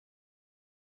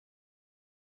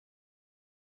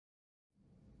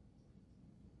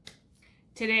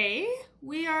Today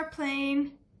we are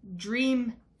playing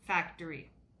Dream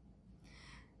Factory.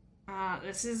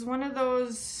 This is one of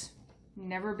those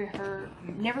never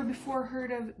before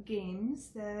heard of games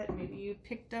that maybe you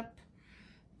picked up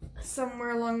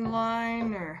somewhere along the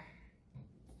line or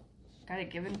got it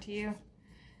given to you.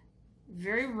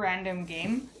 Very random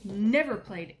game. Never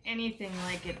played anything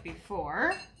like it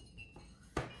before.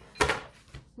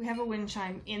 We have a wind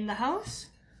chime in the house.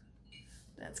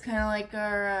 That's kind of like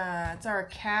our, it's our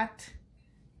cat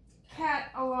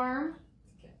alarm.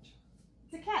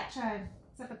 It's a cat chime.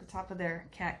 It's up at the top of their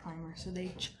cat climber, so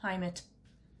they chime it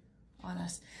on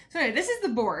us. So anyway, this is the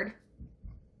board.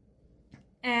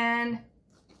 And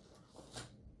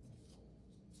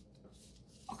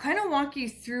I'll kind of walk you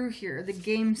through here, the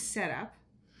game setup.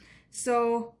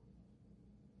 So,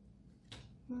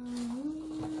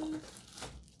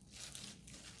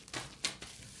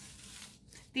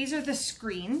 these are the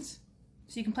screens.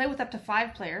 So you can play with up to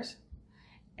 5 players.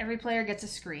 Every player gets a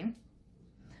screen.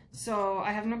 So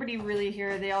I have nobody really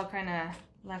here. They all kind of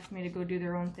left me to go do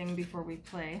their own thing before we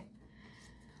play.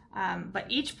 But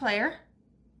each player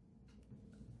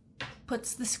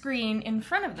puts the screen in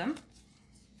front of them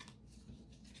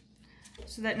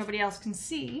so that nobody else can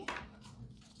see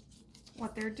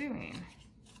what they're doing.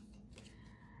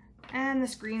 And the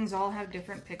screens all have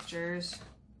different pictures.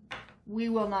 We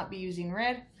will not be using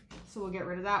red, so we'll get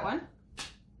rid of that one.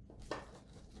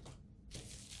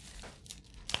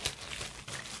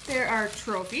 There are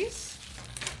trophies.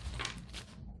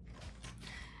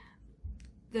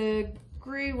 The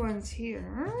gray ones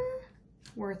here,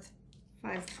 worth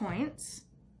 5 points,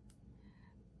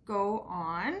 go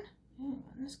on. Oh,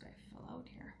 this guy fell out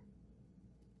here.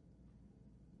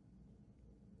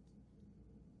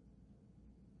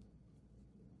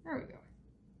 There we go.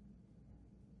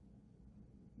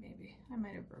 Maybe. I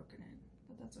might have broken it,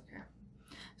 but that's okay.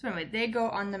 So anyway, they go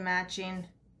on the matching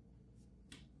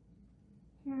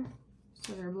here.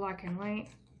 So they're black and white.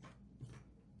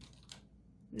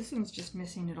 This one's just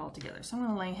missing it all together. So I'm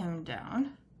going to lay him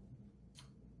down.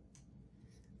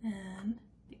 And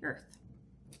the earth.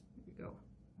 There we go.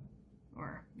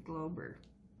 Or globe or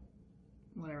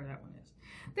whatever that one is.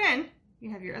 Then you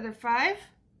have your other 5.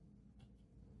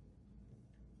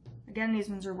 Again, these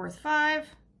ones are worth 5.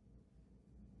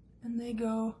 And they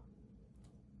go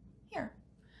here.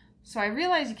 So I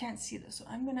realize you can't see this, so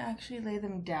I'm going to actually lay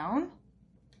them down.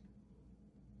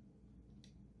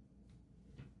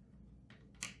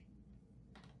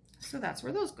 So that's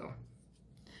where those go.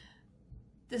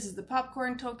 This is the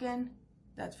popcorn token.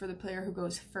 That's for the player who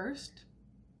goes first.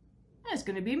 And it's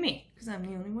going to be me, because I'm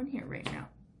the only one here right now.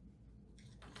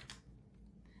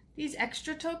 These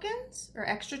extra tokens, or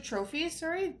extra trophies,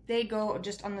 sorry, they go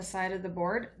just on the side of the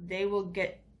board. They will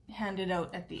get handed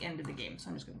out at the end of the game. So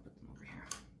I'm just going to put them over here.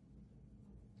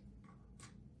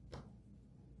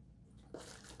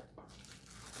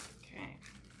 Okay.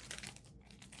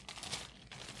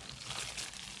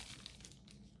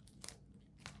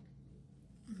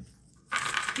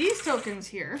 These tokens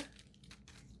here,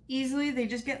 easily they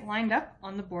just get lined up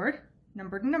on the board,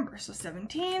 number to number. So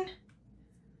 17.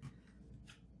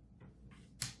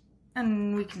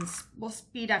 And we'll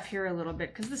speed up here a little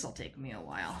bit because this will take me a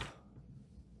while.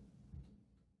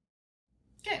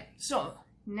 Okay, so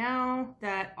now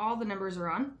that all the numbers are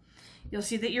on, you'll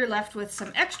see that you're left with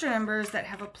some extra numbers that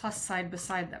have a plus side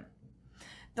beside them.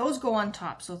 Those go on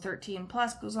top, so 13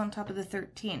 plus goes on top of the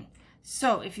 13.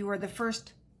 So if you were the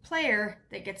first player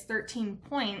that gets 13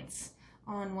 points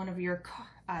on one of your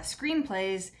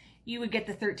screenplays, you would get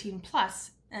the 13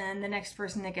 plus, and the next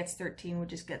person that gets 13 would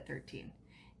just get 13.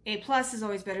 A plus is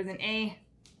always better than A.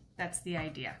 That's the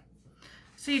idea.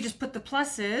 So you just put the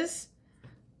pluses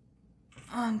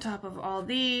on top of all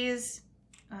these.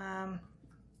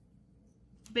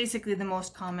 Basically the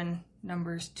most common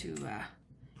numbers to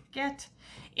get.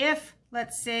 If,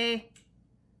 let's say,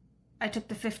 I took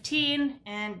the 15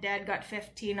 and Dad got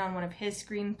 15 on one of his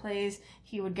screenplays,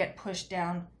 he would get pushed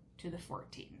down to the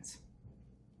 14s.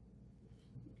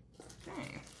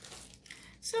 Okay.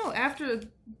 So after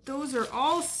those are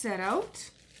all set out,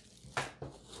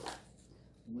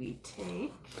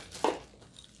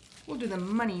 we'll do the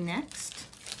money next.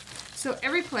 So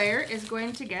every player is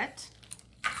going to get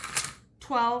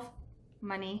 12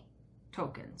 money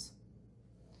tokens.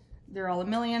 They're all $1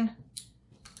 million,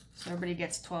 so everybody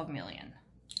gets 12 million.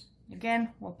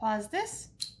 Again, we'll pause this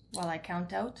while I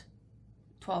count out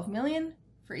 12 million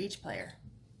for each player.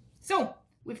 So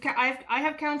I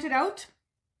have counted out.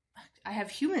 I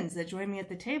have humans that join me at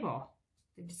the table.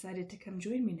 They've decided to come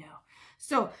join me now.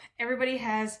 So everybody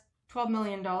has $12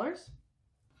 million.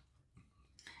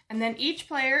 And then each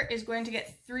player is going to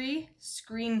get 3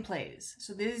 screenplays.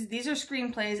 So these are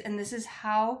screenplays, and this is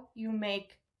how you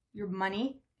make your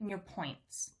money and your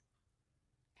points.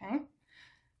 Okay?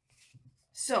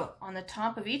 So on the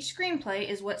top of each screenplay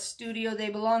is what studio they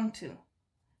belong to.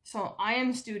 So I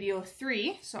am Studio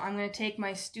 3, so I'm going to take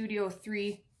my Studio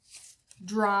 3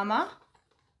 drama,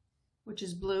 which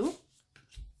is blue,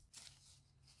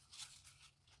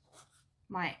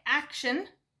 my action,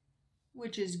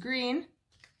 which is green,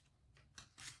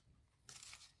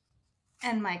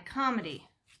 and my comedy,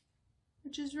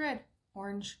 which is red,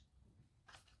 orange.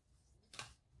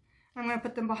 I'm going to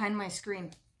put them behind my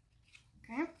screen.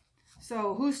 Okay,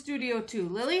 so who's Studio 2?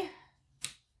 Lily?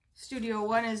 Studio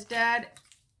 1 is Dad.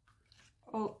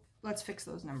 Oh, let's fix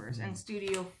those numbers. And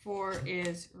Studio 4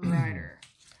 is Ryder.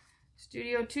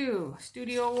 Studio 2,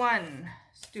 Studio 1,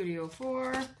 Studio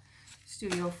 4,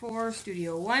 Studio 4,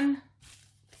 Studio 1,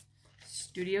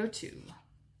 Studio 2.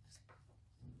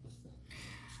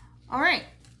 All right.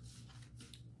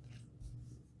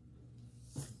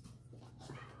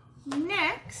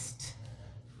 Next,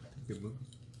 we're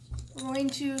going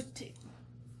to take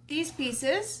these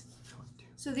pieces.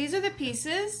 So these are the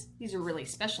pieces. These are really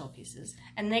special pieces,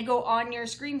 and they go on your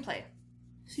screenplay.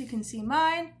 So you can see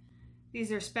mine.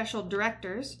 These are special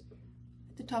directors.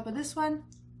 At the top of this one,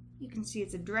 you can see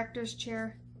it's a director's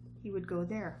chair. He would go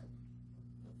there.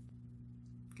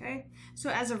 Okay, so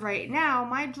as of right now,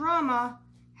 my drama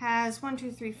has 1,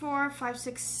 2, 3, 4, 5,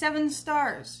 6, 7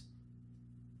 stars.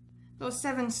 Those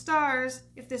 7 stars,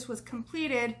 if this was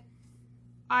completed,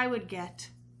 I would get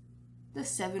the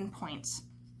 7 points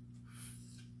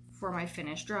for my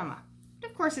finished drama. But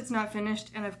of course it's not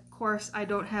finished, and of course I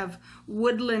don't have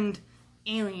Woodland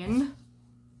Alien.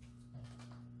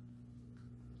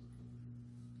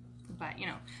 But you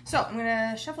know, so I'm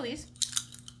gonna shuffle these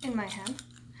in my hand,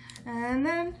 and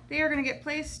then they are gonna get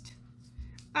placed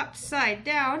upside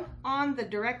down on the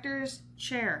director's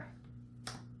chair.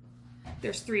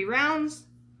 There's 3 rounds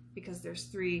because there's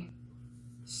 3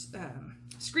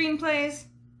 screenplays.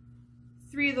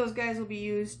 3 of those guys will be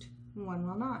used, 1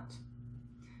 will not.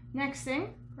 Next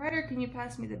thing, Ryder, can you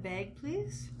pass me the bag,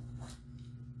 please?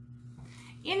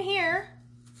 In here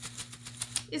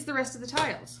is the rest of the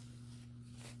tiles.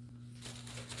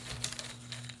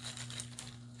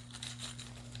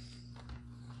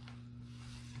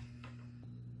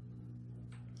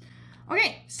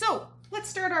 Okay, so let's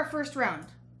start our first round.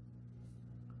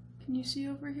 Can you see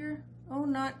over here? Oh,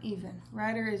 not even.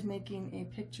 Ryder is making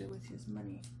a picture with his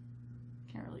money.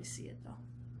 Can't really see it though,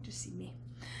 just see me.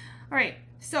 All right,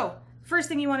 so first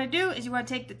thing you want to do is you want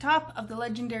to take the top of the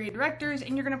legendary directors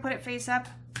and you're going to put it face up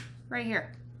right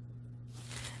here.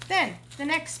 Then the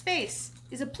next space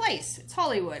is a place. It's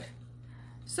Hollywood.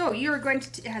 So you are going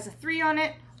to, it has a 3 on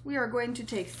it. We are going to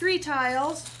take 3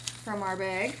 tiles from our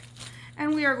bag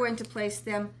and we are going to place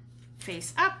them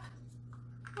face up.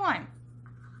 1,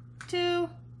 2,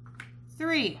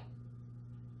 3.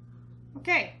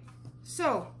 Okay,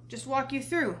 so just walk you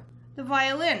through. The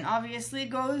violin obviously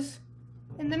goes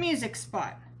in the music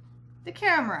spot. The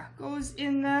camera goes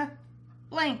in the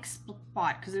blank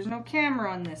spot because there's no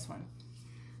camera on this one.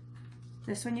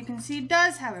 This one you can see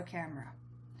does have a camera.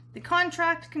 The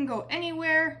contract can go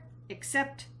anywhere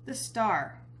except the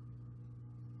star.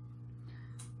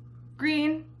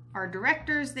 Green are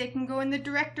directors. They can go in the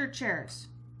director chairs.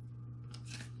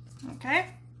 Okay.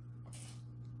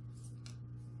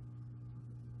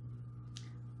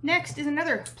 Next is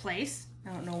another place.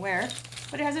 I don't know where,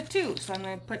 but it has a 2. So I'm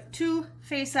going to put 2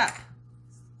 face up.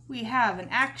 We have an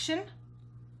action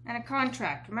and a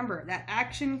contract. Remember, that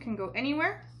action can go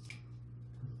anywhere,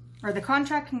 or the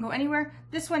contract can go anywhere.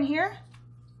 This one here,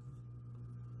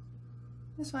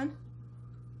 this one,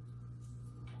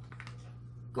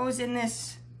 goes in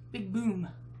this big boom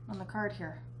on the card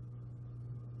here.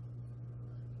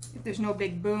 If there's no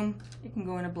big boom, it can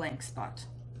go in a blank spot.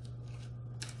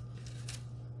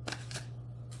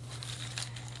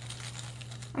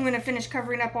 I'm going to finish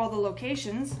covering up all the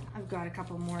locations. I've got a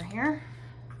couple more here.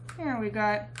 Here we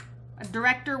got a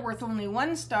director worth only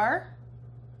 1 star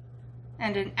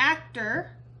and an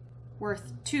actor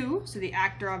worth 2. So the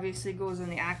actor obviously goes on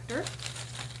the actor.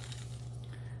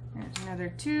 There's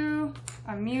another 2.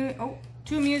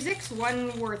 2 musics,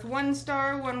 1 worth 1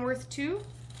 star, 1 worth 2.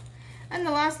 And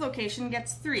the last location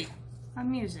gets 3. A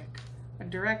music, a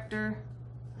director,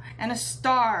 and a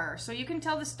star. So you can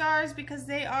tell the stars because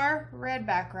they are red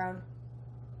background.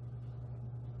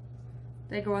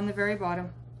 They go on the very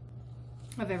bottom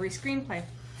of every screenplay.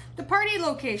 The party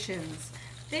locations,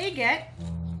 they get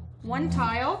 1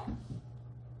 tile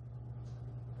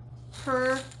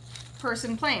per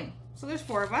person playing. So there's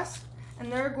 4 of us,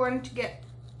 and they're going to get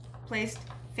placed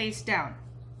face down.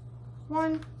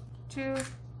 1, 2,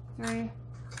 3,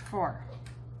 4.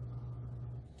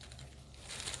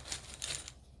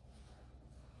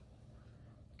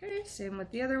 Okay, same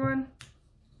with the other one.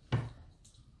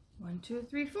 1, 2,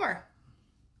 3, 4.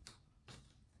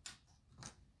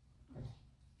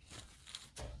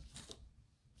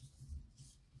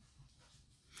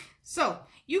 So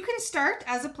you can start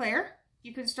as a player.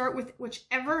 You can start with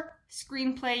whichever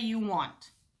screenplay you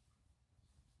want.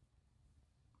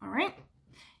 All right.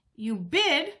 You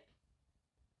bid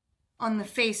on the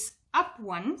face up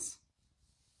ones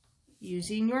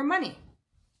using your money.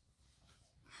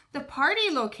 The party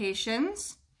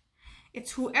locations,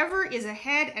 it's whoever is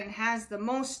ahead and has the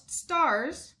most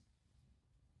stars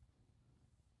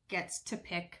gets to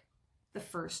pick the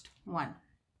first one.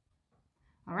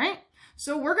 All right,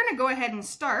 so we're going to go ahead and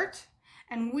start,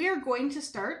 and we're going to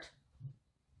start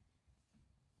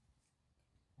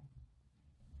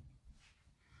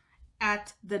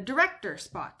at the director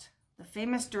spot, the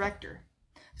famous director.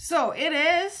 So it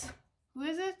is, who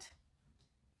is it?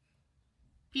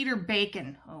 Peter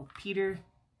Bacon. Oh, Peter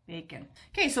Bacon.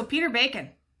 Okay, so Peter Bacon.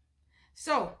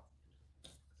 So,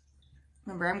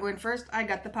 remember, I'm going first. I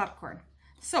got the popcorn.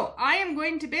 So, I am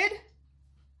going to bid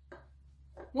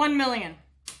 1 million.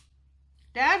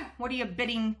 Dad, what are you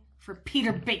bidding for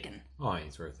Peter Bacon? Oh,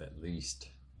 he's worth at least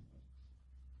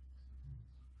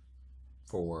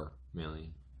 4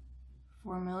 million.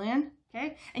 4 million,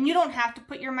 okay? And you don't have to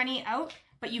put your money out,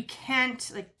 but you can't,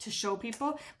 like, to show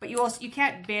people, but you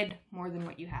can't bid more than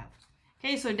what you have.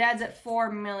 Okay, so Dad's at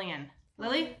 4 million.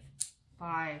 Lily?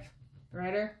 5.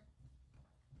 Ryder?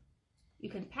 You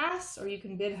can pass or you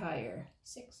can bid higher.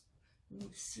 6. Ooh,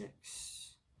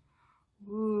 6.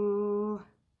 Ooh.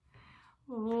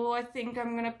 Oh, I think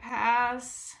I'm gonna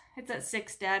pass. It's at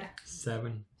 6, Dad.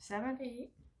 7. 7? 8.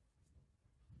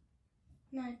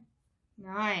 9.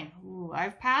 9. Ooh,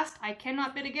 I've passed. I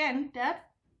cannot bid again, Dad.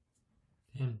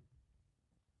 10.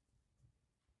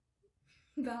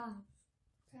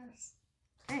 Pass.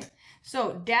 Okay,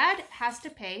 so Dad has to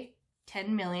pay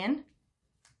 10 million.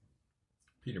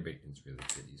 Peter Bacon's really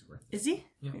good. He's worth it. Is he?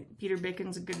 Yeah. Peter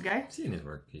Bacon's a good guy. Seeing his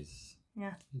work, he's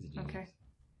a genius. Okay.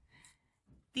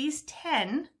 These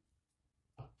 10.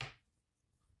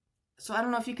 So I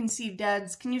don't know if you can see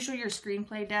Dad's. Can you show your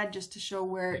screenplay, Dad, just to show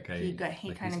where Like he like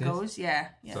kind of these guys? goes? Yeah.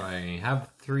 So I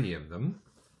have 3 of them,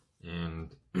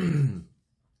 and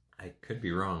I could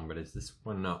be wrong, but is this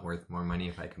one not worth more money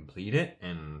if I complete it?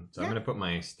 And so I'm going to put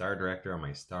my star director on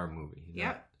my star movie.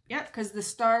 Yep. Yep. Because the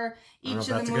star, I don't know each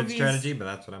if of that's the a movies. good strategy, but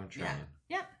that's what I'm trying.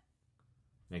 Yep.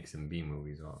 Make some B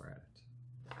movies while we're at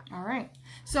it. All right.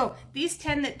 So these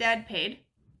 10 that Dad paid,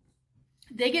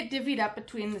 they get divvied up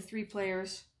between the 3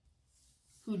 players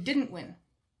who didn't win.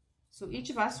 So each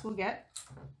of us will get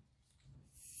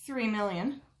 3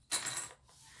 million,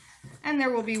 and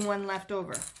there will be 1 left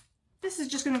over. This is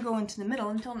just going to go into the middle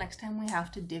until next time we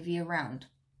have to divvy around.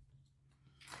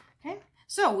 Okay,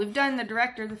 so we've done the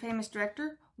director, the famous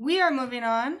director. We are moving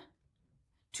on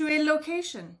to a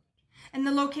location. And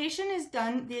the location is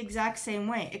done the exact same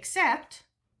way, except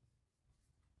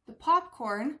the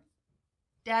popcorn,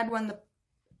 Dad won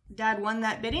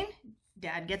that bidding.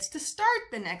 Dad gets to start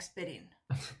the next bidding.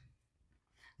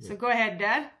 So go ahead,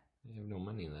 Dad. I have no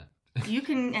money left. You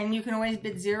can always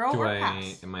bid 0 or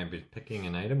pass. Am I picking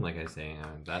an item? Like I say,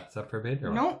 that's up for bid?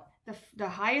 Or Nope. The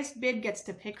highest bid gets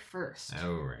to pick first.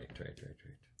 Oh, right.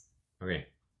 Okay.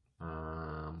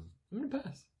 I'm going to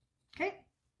pass. Okay.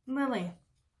 Lily.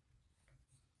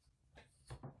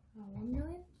 1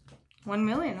 million? 1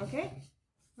 million, okay.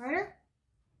 Ryder?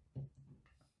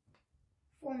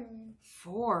 4 million.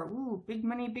 4. Ooh, big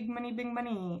money, big money, big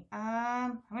money.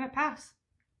 I'm going to pass.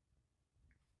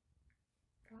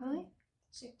 Lily?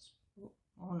 6.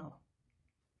 Oh, no.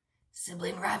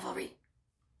 Sibling rivalry.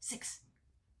 6.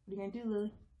 What are you going to do,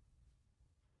 Lily?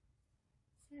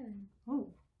 7.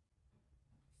 Oh,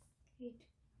 8.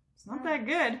 it's not that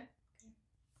good.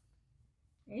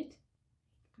 8?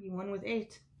 You won with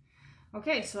 8.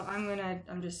 Okay, so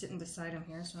I'm just sitting beside him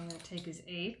here, so I'm gonna take his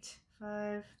 8.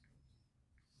 5.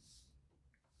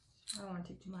 I don't want to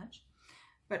take too much.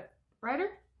 But Ryder,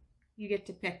 you get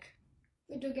to pick.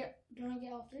 Wait, don't I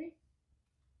get all 3?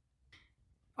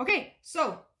 Okay,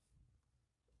 so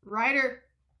Ryder,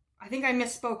 I think I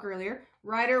misspoke earlier.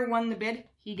 Ryder won the bid.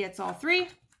 He gets all 3.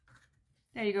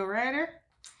 There you go, Ryder.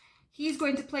 He's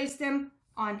going to place them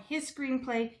on his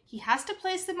screenplay. He has to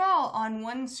place them all on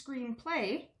one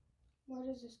screenplay. What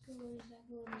is this? What is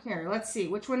that? Here, let's see.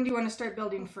 Which one do you want to start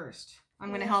building first? I'm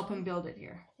going to help him build it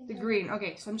here. The green.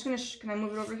 Okay, so I'm just going to, can I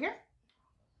move it over here?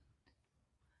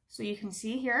 So you can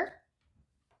see here,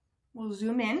 We'll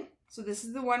zoom in. So this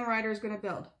is the one Ryder is going to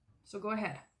build. So go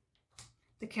ahead.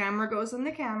 The camera goes on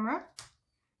the camera.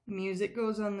 Music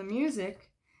goes on the music.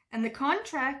 And the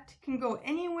contract can go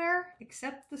anywhere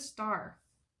except the star.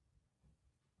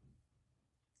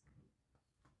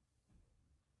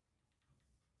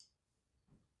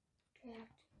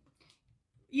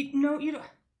 No, you don't.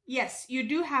 Yes, you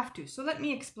do have to. So let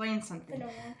me explain something. I don't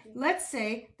want to. Let's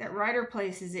say that Ryder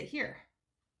places it here.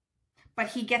 But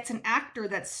he gets an actor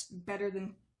that's better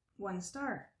than 1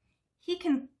 star. He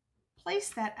can place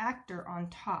that actor on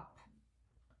top.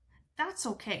 That's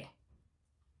okay.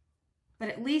 But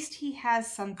at least he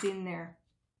has something there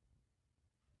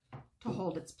to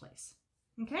hold its place.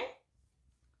 Okay?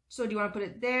 So do you want to put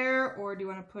it there, or do you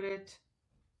want to put it...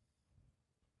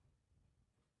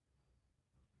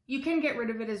 You can get rid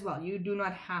of it as well. You do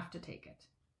not have to take it.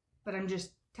 But I'm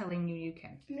just telling you you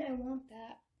can. I mean, I want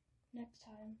that next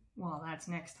time. Well, that's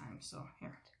next time, so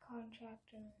here. The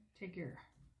contract and... Take your...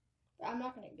 But I'm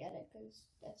not going to get it because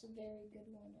that's a very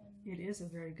good one. And... It is a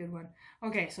very good one.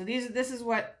 Okay, so this is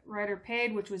what Ryder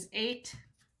paid, which was 8,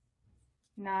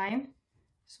 9.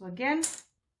 So again,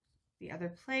 the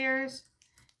other players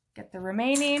get the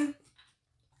remaining.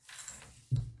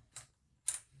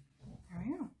 There we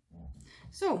go.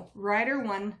 So Ryder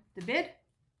won the bid.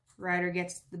 Ryder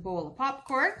gets the bowl of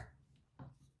popcorn.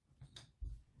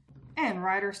 And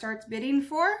Ryder starts bidding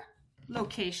for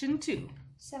location 2.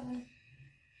 7.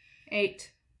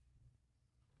 8.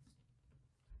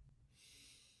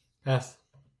 Pass.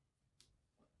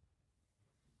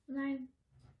 9.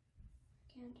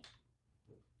 Can't.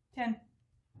 10.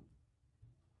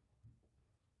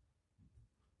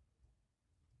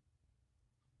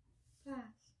 Pass.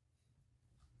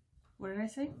 What did I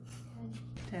say?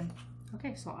 10. 10.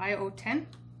 Okay, so I owe 10.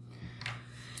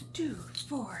 2,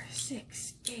 4,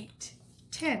 6, 8,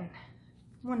 10.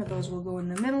 One of those will go in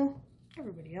the middle.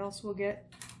 Everybody else will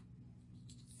get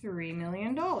 $3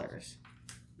 million.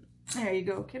 There you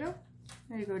go, kiddo.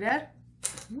 There you go, Dad.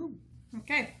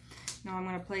 Okay, now I'm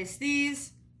going to place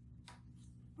these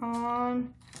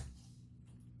on...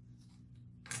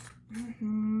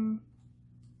 I'm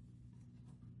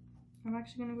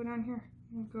actually going to go down here.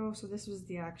 Go. So this was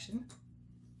the action.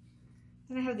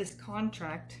 Then I have this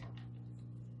contract.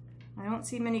 I don't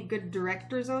see many good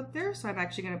directors out there, so I'm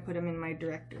actually going to put them in my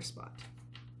director spot.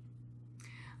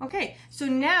 Okay, so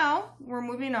now we're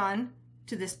moving on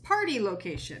to this party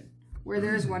location where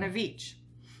there's one of each.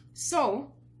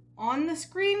 So on the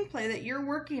screenplay that you're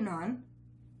working on,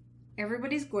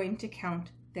 everybody's going to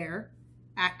count their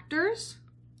actors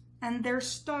and their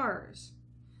stars.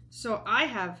 So I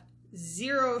have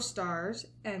 0 stars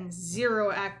and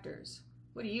 0 actors.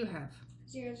 What do you have?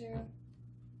 0, 0.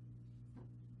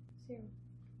 0.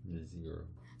 0.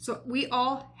 So we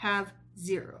all have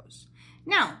zeros.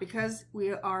 Now, because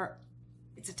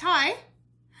it's a tie,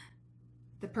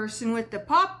 the person with the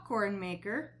popcorn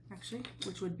maker, actually,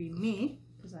 which would be me,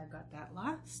 because I got that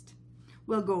last,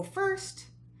 will go first,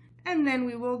 and then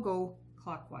we will go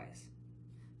clockwise.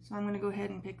 So I'm going to go ahead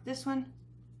and pick this one.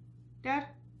 Dad?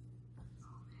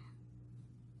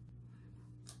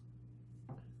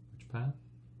 Which path?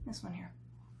 This one here.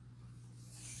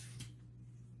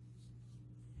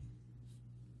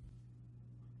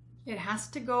 It has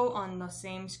to go on the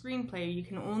same screenplay. You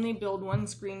can only build one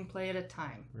screenplay at a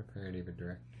time. Repair David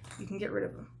Direct. You can get rid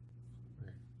of him.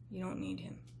 Where? You don't need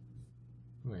him.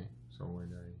 Wait, so where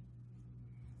do I...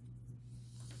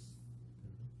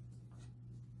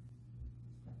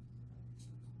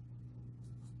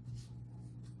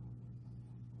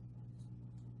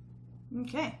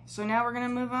 Okay, so now we're going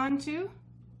to move on to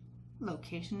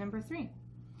location number 3.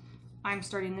 I'm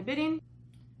starting the bidding.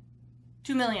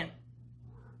 2 million.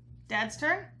 Dad's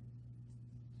turn.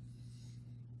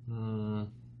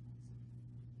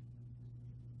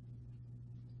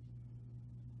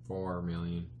 4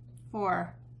 million.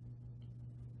 4.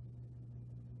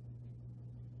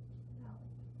 No.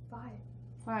 5.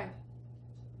 5.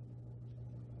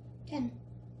 10.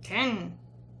 10.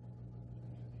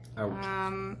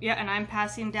 Ouch. Yeah, and I'm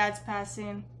passing. Dad's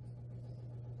passing.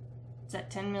 It's at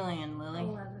 10 million, Lily.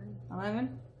 11.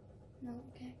 11? No,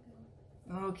 can't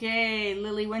go. Okay,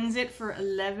 Lily wins it for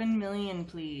 11 million,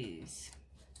 please.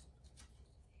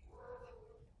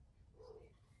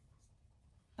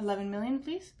 11 million,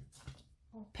 please.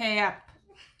 Pay up.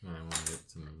 I want to get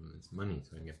some of this money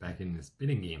so I can get back in this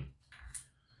bidding game.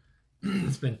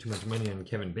 Spent too much money on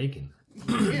Kevin Bacon.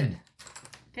 You did.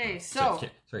 Okay, so.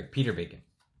 Sorry, Peter Bacon.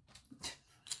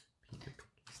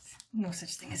 No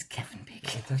such thing as Kevin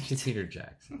Bacon. It's actually Peter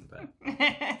Jackson, but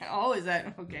Oh, is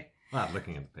that? Okay. well,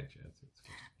 looking at the picture. It's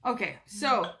Okay,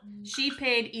 so she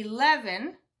paid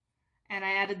 11 and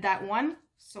I added that 1,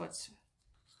 so it's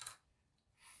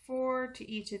 4 to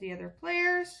each of the other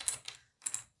players.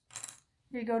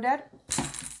 Here you go, Dad.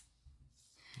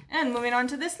 And moving on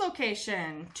to this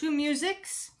location. 2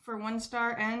 musics for 1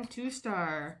 star and 2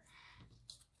 star.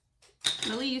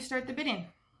 Lily, you start the bidding.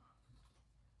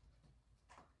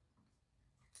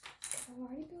 I'm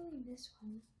already building this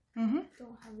one. Mm-hmm.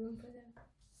 Don't have room for them.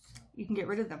 You can get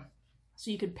rid of them.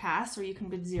 So you could pass or you can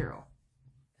bid 0.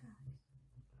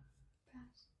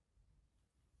 Pass.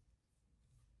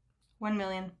 1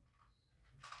 million.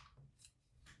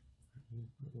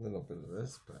 A little bit of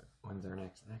this, but when's our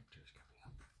next actors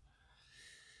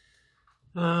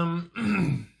coming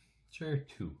up? Sure,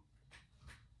 2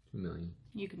 million.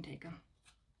 You can take them.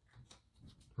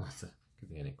 What's that? Could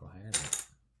be an equal higher.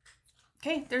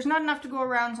 Okay, there's not enough to go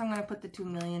around, so I'm going to put the 2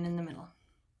 million in the middle.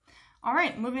 All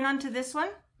right, moving on to this one.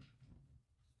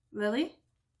 Lily?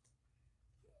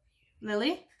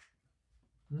 Lily?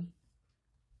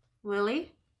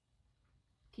 Lily?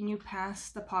 Can you pass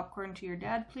the popcorn to your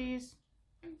dad, please?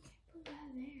 I can't put that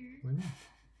there. Why not?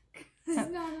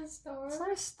 It's not a star. It's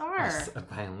not a star. It's a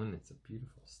violin. It's a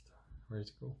beautiful star. Where's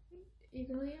it go? You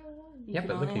can only have 1. You Yeah, can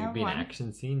but look, only it have could be an 1.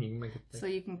 action scene. You can make it. So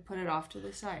you can put it off to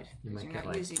the side. You might You're get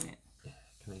not like. using it.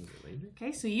 Can I do it later?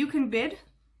 Okay, so you can bid.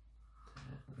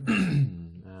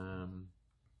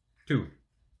 2.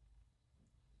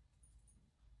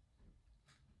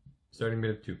 Starting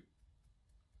bid of 2.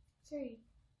 3.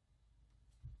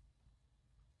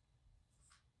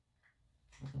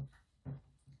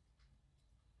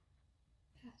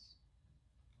 Pass.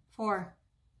 4.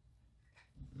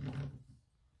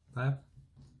 5.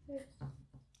 6.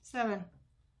 7.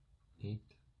 8.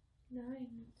 9.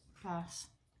 Pass.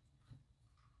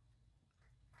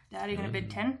 Dad, are you going to bid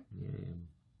 10? Yeah.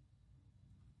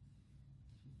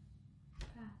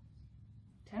 Pass.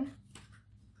 10.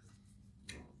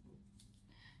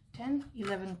 10,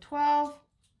 11, 12.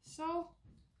 So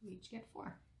we each get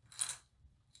 4.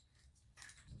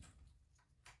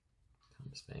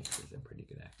 Thomas Banks is a pretty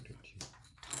good actor too.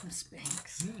 Thomas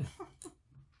Banks. Yeah.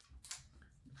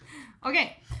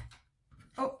 Okay.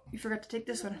 Oh, you forgot to take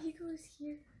this one. He goes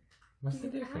here. What's He's the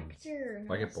an difference? actor.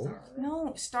 Do I not get a both? star.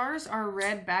 No, stars are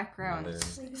red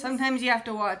backgrounds. Like this. Sometimes you have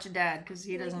to watch Dad because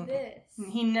he Like doesn't. this.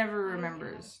 He never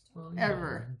remembers. Well,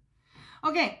 Ever.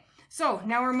 Okay, so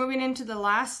now we're moving into the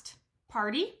last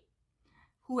party.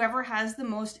 Whoever has the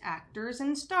most actors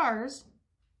and stars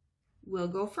will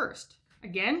go first.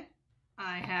 Again,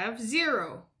 I have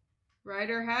 0.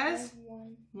 Ryder I has have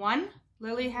 1. 1.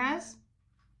 Lily has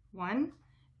 1.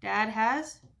 Dad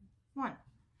has 1.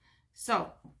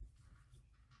 So,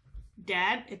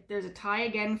 Dad, if there's a tie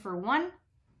again for 1,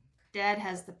 Dad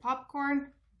has the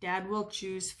popcorn. Dad will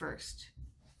choose first,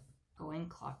 going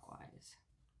clockwise.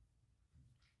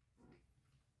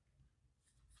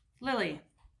 Lily.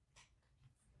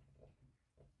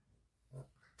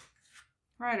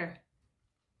 Ryder.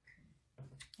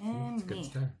 And It's a good me.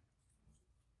 start.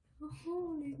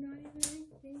 Oh, there's not even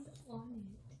anything on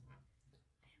it. I have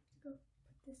to go put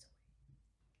this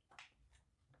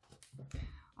away.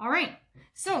 All right.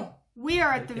 So we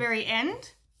are at the very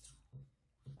end.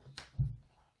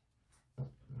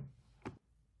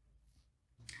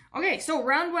 Okay, so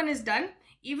round 1 is done.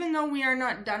 Even though we are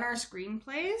not done our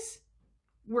screenplays,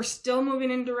 we're still moving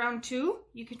into round 2.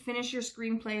 You can finish your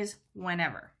screenplays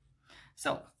whenever.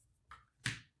 So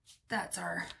that's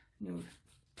our new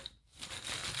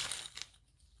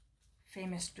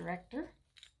famous director.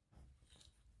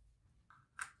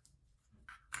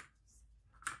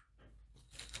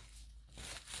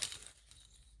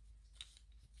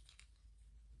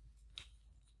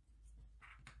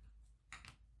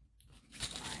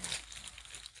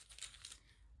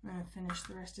 I'm going to finish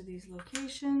the rest of these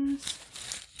locations.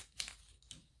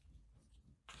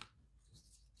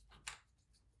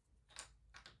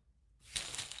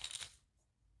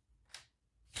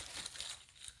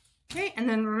 Okay, and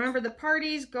then remember the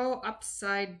parties go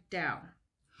upside down.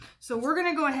 So we're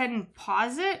going to go ahead and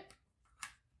pause it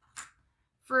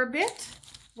for a bit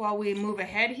while we move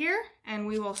ahead here, and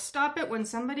we will stop it when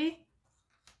somebody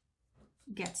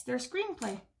gets their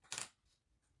screenplay.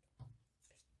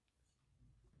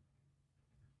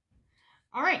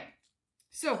 All right,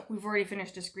 so we've already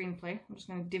finished a screenplay. I'm just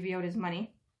going to divvy out his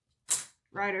money.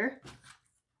 Ryder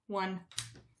won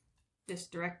this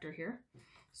director here.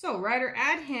 So Ryder,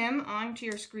 add him onto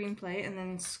your screenplay and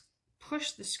then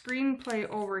push the screenplay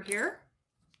over here.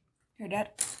 Here, Dad.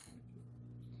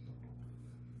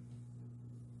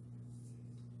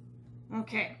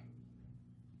 Okay.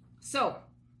 So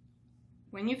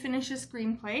when you finish a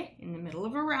screenplay in the middle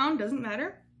of a round, doesn't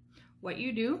matter, what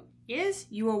you do is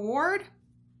you award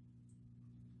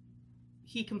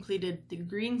he completed the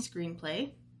green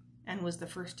screenplay and was the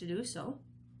first to do so.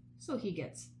 So he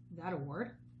gets that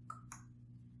award.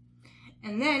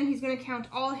 And then he's going to count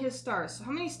all his stars. So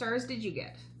how many stars did you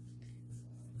get?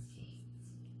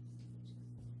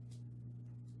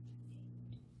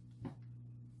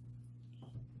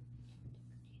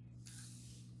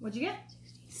 What'd you get?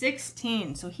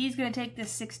 16. So he's going to take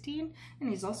this 16 and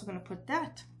he's also going to put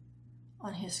that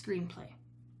on his screenplay.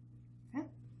 Okay?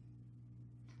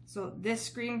 So this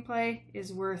screenplay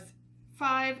is worth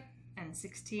 5 and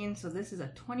 16. So this is a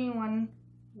 21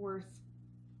 worth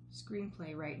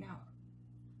screenplay right now.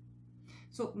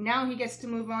 So now he gets to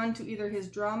move on to either his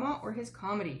drama or his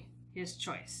comedy, his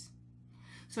choice.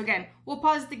 So again, we'll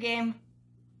pause the game,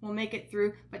 we'll make it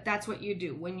through, but that's what you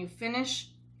do. When you finish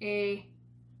a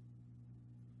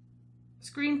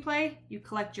screenplay, you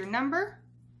collect your number.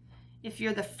 If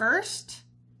you're the first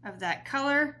of that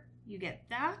color, you get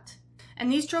that.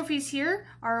 And these trophies here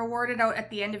are awarded out at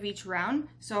the end of each round.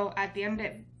 So at the end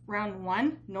of round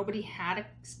 1, nobody had a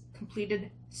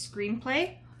completed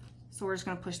screenplay. So we're just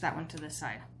going to push that one to the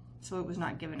side. So it was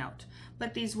not given out.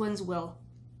 But these ones will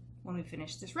when we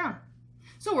finish this round.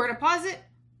 So we're going to pause it.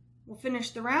 We'll finish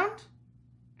the round.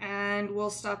 And we'll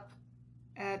stop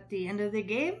at the end of the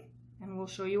game. And we'll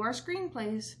show you our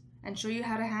screenplays. And show you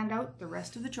how to hand out the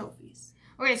rest of the trophies.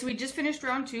 Okay, so we just finished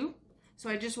round 2. So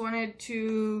I just wanted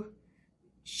to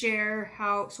share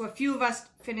how... So a few of us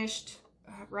finished...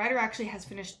 Ryder actually has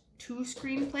finished 2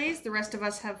 screenplays. The rest of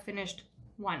us have finished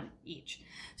 1 each.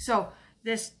 So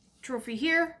this trophy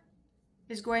here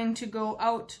is going to go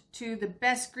out to the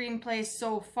best screenplay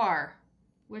so far,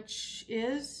 which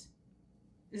is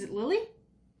it Lily?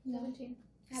 17.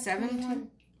 17?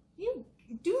 You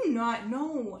do not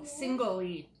know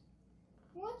singly.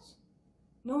 What?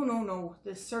 No,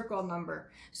 the circle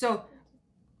number. So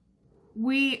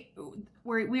we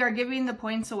are giving the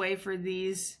points away for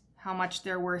these, how much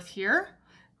they're worth here.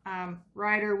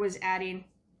 Ryder was adding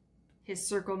his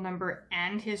circle number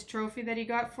and his trophy that he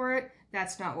got for it.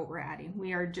 That's not what we're adding.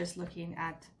 We are just looking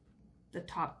at the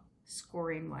top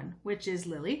scoring one, which is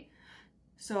Lily.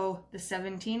 So the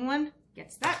 17 one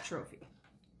gets that trophy.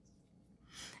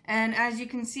 And as you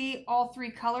can see, all 3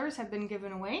 colors have been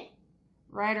given away.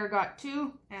 Ryder got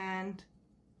 2 and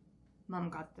Mom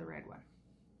got the red one.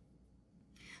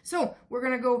 So we're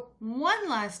going to go one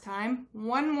last time,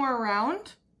 one more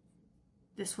round.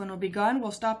 This one will be gone.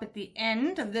 We'll stop at the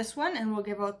end of this one and we'll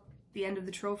give out the end of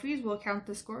the trophies. We'll count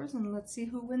the scores and let's see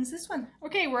who wins this one.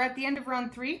 Okay, we're at the end of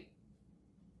round 3.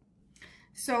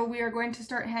 So we are going to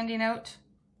start handing out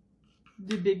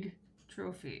the big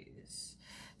trophies.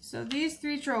 So these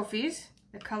 3 trophies,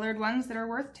 the colored ones that are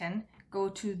worth 10, go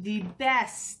to the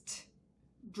best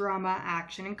drama,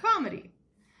 action, and comedy.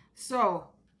 So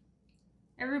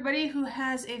everybody who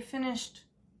has a finished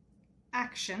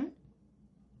action,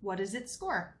 what does it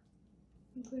score?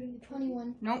 Including the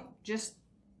 21. No,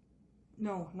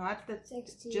 not the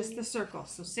 16. just the circle.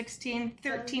 So 16,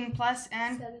 13 plus,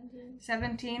 and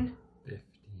 17. 15.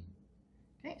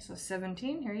 Okay, so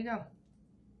 17, here you go.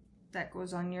 That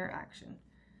goes on your action.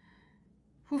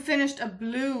 Who finished a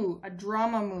blue, a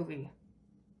drama movie?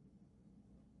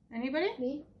 Anybody?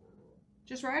 Me.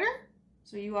 Just Ryder?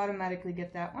 So you automatically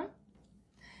get that one.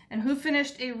 And who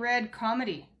finished a red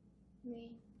comedy?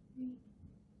 Me.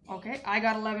 Okay, I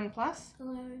got 11 plus.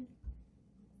 11.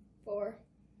 4.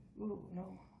 Ooh,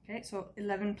 no. Okay, so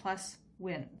 11 plus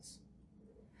wins.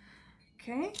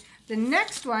 Okay, the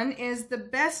next one is the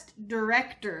best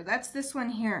director. That's this one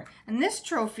here. And this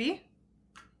trophy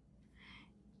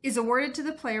is awarded to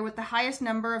the player with the highest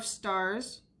number of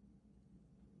stars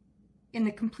in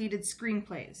the completed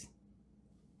screenplays.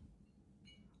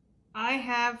 I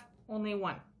have only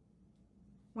 1.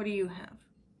 What do you have?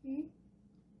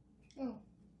 Oh.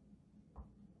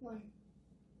 1.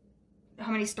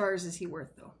 How many stars is he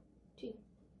worth though? 2.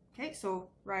 Okay, so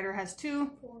Ryder has 2.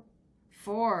 4.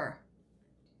 4.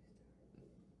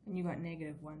 And you got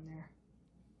 -1 there.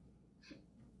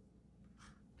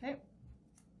 Okay.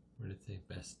 What did it say?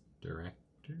 Best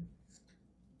director?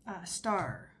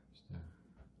 Star.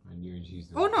 I knew you'd use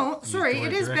the Oh no, use sorry, the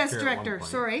word it is best at one director.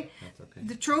 point. Sorry. That's okay.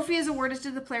 The trophy is awarded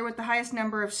to the player with the highest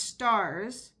number of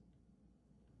stars.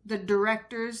 The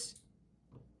directors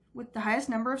with the highest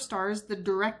number of stars, the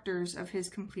directors of his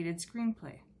completed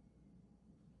screenplay.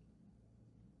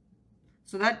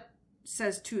 So that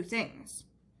says 2 things.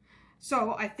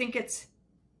 So I think it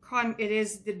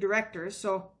is the directors,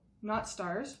 so not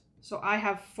stars. So I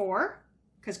have 4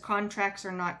 because contracts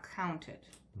are not counted.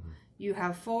 Mm-hmm. You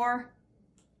have 4,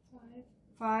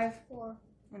 5, 4,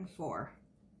 and 4.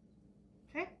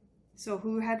 Okay, so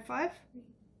who had 5?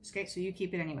 Okay, so you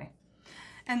keep it anyway.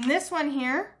 And this one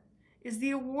here is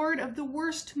the award of the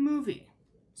worst movie.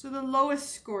 So the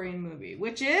lowest scoring movie,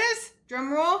 which is,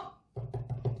 drum roll,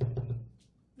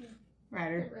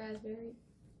 Ryder. Raspberry.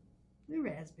 The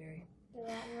raspberry. The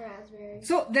Latin raspberry.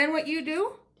 So then what you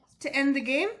do to end the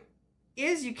game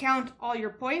is you count all your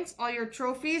points, all your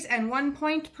trophies, and 1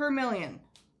 point per million.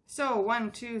 So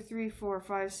 1, 2, 3, 4,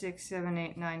 5, 6, 7,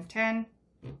 8, 9, 10,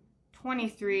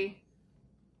 23,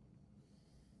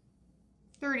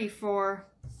 34,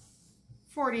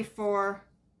 44,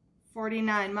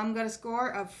 49. Mom got a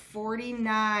score of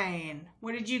 49.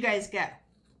 What did you guys get?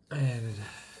 I added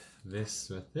this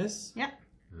with this. Yep.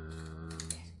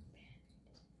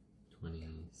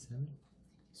 27.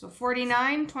 So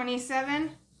 49,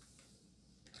 27.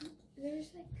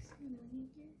 There's like some money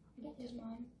here. That was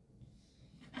mine.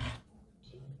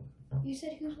 You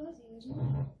said whose was it? It was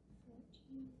mine.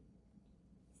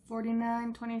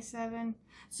 49, 27.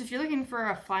 So if you're looking for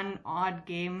a fun,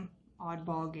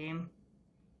 oddball game,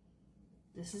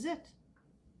 this is it.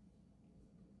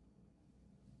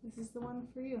 This is the one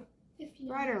for you.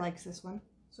 59. Ryder likes this one.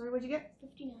 Sorry, what'd you get?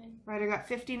 59. Ryder got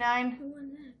 59. Who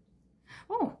won that?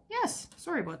 Oh, yes.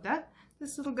 Sorry about that.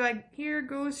 This little guy here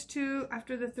goes to,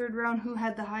 after the third round, who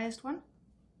had the highest one?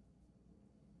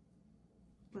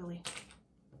 Lily.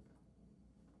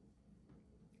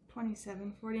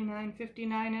 27, 49,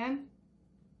 59, and?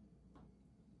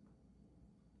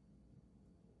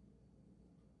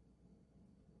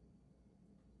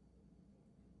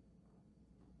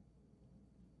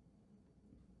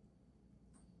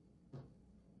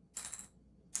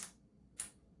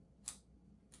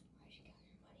 Why she got her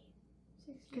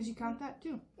money? Because you count that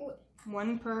too. What?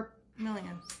 1 per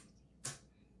million.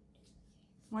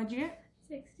 What'd you get?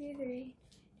 63.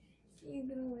 You're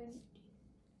gonna win.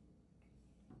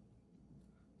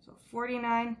 So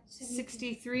 49, 72.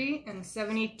 63, and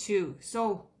 72.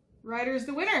 So Ryder's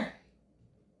the winner.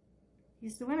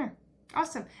 He's the winner.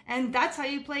 Awesome. And that's how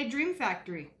you play Dream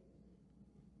Factory.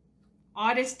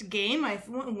 Oddest game.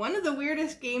 One of the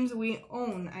weirdest games we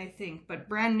own, I think. But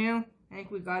brand new. I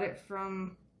think we got it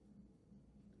from...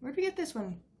 Where'd we get this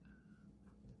one?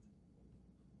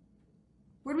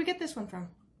 Where'd we get this one from?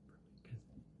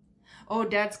 Oh,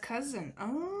 Dad's cousin.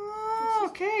 Oh,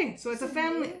 okay. So it's a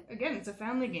family. Again, it's a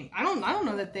family game. I don't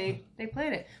know that they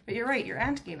played it, but you're right. Your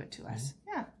aunt gave it to us.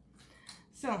 Yeah.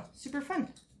 So super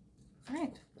fun. All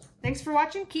right. Thanks for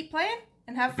watching. Keep playing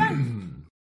and have fun.